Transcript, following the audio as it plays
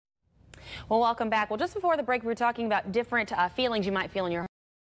Well, welcome back. Well, just before the break, we were talking about different feelings you might feel in your heart,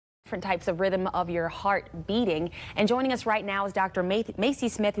 different types of rhythm of your heart beating. And joining us right now is Dr. Macy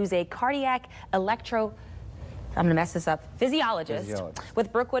Smith, who's a cardiac I'm going to mess this up, physiologist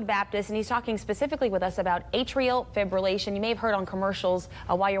with Brookwood Baptist, and he's talking specifically with us about atrial fibrillation. You may have heard on commercials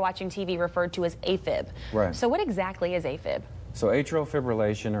while you're watching TV referred to as AFib. Right. So what exactly is AFib? So atrial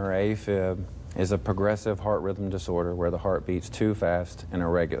fibrillation, or AFib, is a progressive heart rhythm disorder where the heart beats too fast and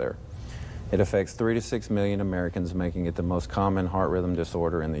irregular. It affects 3 to 6 million Americans, making it the most common heart rhythm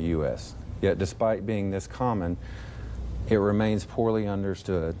disorder in the U.S. Yet despite being this common, it remains poorly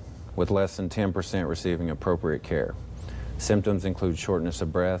understood, with less than 10% receiving appropriate care. Symptoms include shortness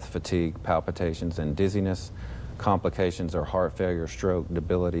of breath, fatigue, palpitations, and dizziness. Complications are heart failure, stroke,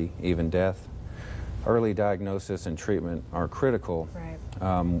 debility, even death. Early diagnosis and treatment are critical,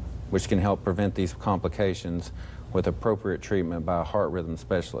 which can help prevent these complications with appropriate treatment by a heart rhythm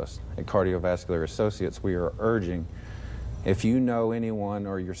specialist. At Cardiovascular Associates, we are urging, if you know anyone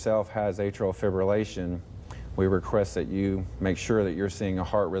or yourself has atrial fibrillation, we request that you make sure that you're seeing a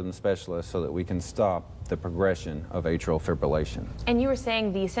heart rhythm specialist so that we can stop the progression of atrial fibrillation. And you were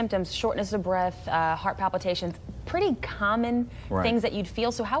saying the symptoms, shortness of breath, heart palpitations, pretty common things that you'd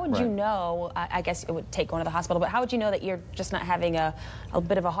feel. So how would you know, I guess it would take going to the hospital, but how would you know that you're just not having a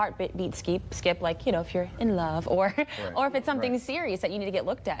bit of a heartbeat skip, like, you know, if you're in love, or or if it's something serious that you need to get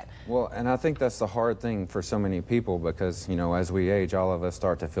looked at? Well, and I think that's the hard thing for so many people because, you know, as we age, all of us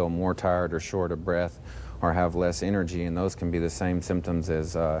start to feel more tired or short of breath or have less energy, and those can be the same symptoms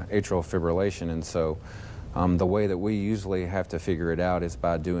as atrial fibrillation. And so the way that we usually have to figure it out is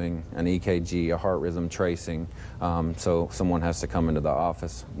by doing an EKG, a heart rhythm tracing, so someone has to come into the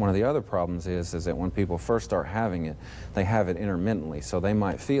office. One of the other problems is that when people first start having it, they have it intermittently, so they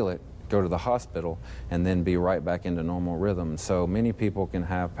might feel it, go to the hospital, and then be right back into normal rhythm. So many people can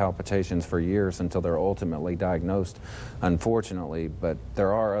have palpitations for years until they're ultimately diagnosed, unfortunately, but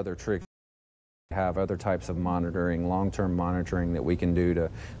there are other tricks. Have other types of monitoring, long-term monitoring that we can do to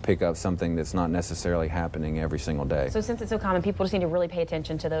pick up something that's not necessarily happening every single day. So since it's so common, people just need to really pay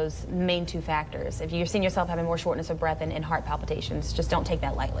attention to those main two factors. If you're seeing yourself having more shortness of breath and heart palpitations, just don't take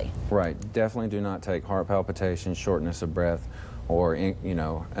that lightly. Right. Definitely do not take heart palpitations, shortness of breath, or, you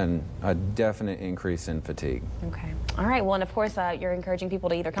know, a definite increase in fatigue. Okay. All right. Well, and of course, you're encouraging people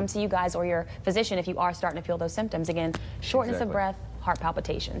to either come see you guys or your physician if you are starting to feel those symptoms. Again, shortness of breath, heart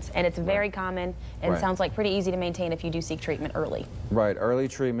palpitations, and it's very common and sounds like pretty easy to maintain if you do seek treatment early. Right. Early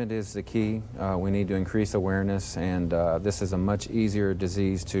treatment is the key. We need to increase awareness, and this is a much easier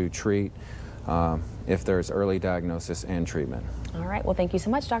disease to treat if there's early diagnosis and treatment. All right. Well, thank you so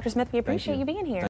much, Dr. Smith. We appreciate you being here.